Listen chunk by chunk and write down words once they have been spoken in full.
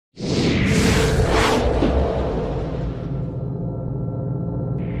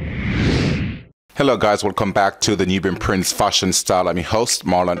Hello guys, welcome back to the Nubian Prince Fashion Style. I'm your host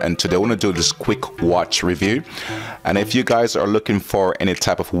Marlon, and today I want to do this quick watch review. And if you guys are looking for any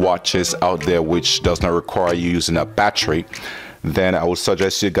type of watches out there which does not require you using a battery, then I would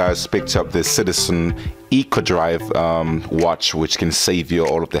suggest you guys pick up the Citizen EcoDrive watch, which can save you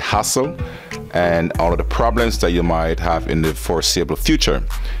all of the hassle and all of the problems that you might have in the foreseeable future.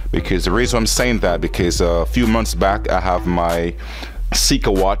 Because the reason I'm saying that, because a few months back I have my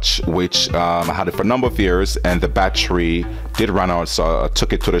Seeker watch, which I had it for a number of years, and the battery did run out, so I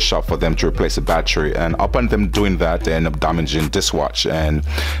took it to the shop for them to replace the battery, and upon them doing that, they ended up damaging this watch, and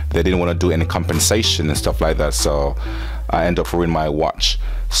they didn't want to do any compensation and stuff like that, so I ended up ruining my watch.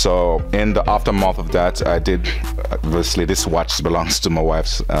 So in the aftermath of that, I did, obviously this watch belongs to my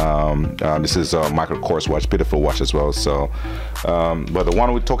wife's. This is a Michael Kors watch, beautiful watch as well. So but the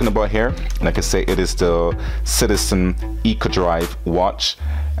one we're talking about here, like I say, it is the Citizen EcoDrive watch.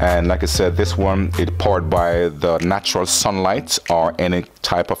 And like I said, this one, it's powered by the natural sunlight or any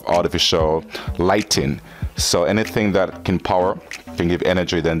type of artificial lighting. So anything that can power, can give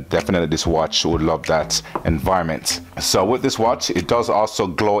energy, then definitely this watch would love that environment. So with this watch, it does also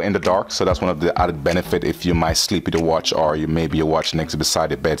glow in the dark, so that's one of the added benefit if you might sleep with the watch, or you maybe your watch next beside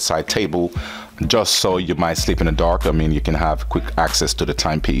the bedside table, just so you might sleep in the dark. I mean, you can have quick access to the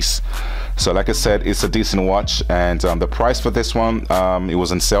timepiece. So like I said, it's a decent watch, and the price for this one, it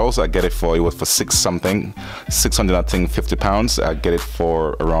was in sales. I get it for, it was for 600 I think, £50. I get it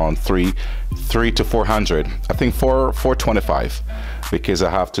for around 300 to 400, I think 425, because I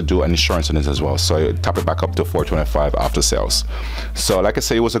have to do an insurance on it as well, so I tap it back up to 425 after sales. So like I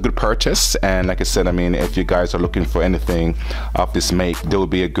said, it was a good purchase, and like I said, I mean, if you guys are looking for anything of this make, there will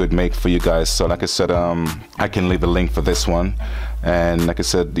be a good make for you guys. So like I said, I can leave a link for this one, and like I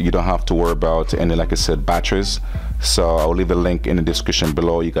said, you don't have to worry about any, like I said, batteries. So I'll leave a link in the description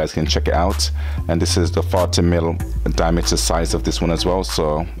below, you guys can check it out. And this is the 40mm diameter size of this one as well,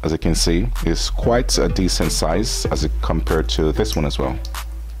 so as you can see, it's quite a decent size as it compared to this one as well.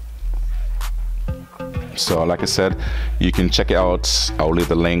 So like I said, you can check it out. I'll leave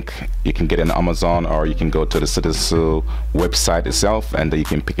the link. You can get it on Amazon, or you can go to the Citizen website itself, and then you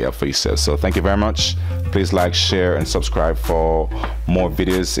can pick it up for yourself. So thank you very much. Please like, share, and subscribe for more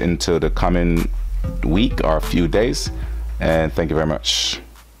videos into the coming week or a few days, and thank you very much.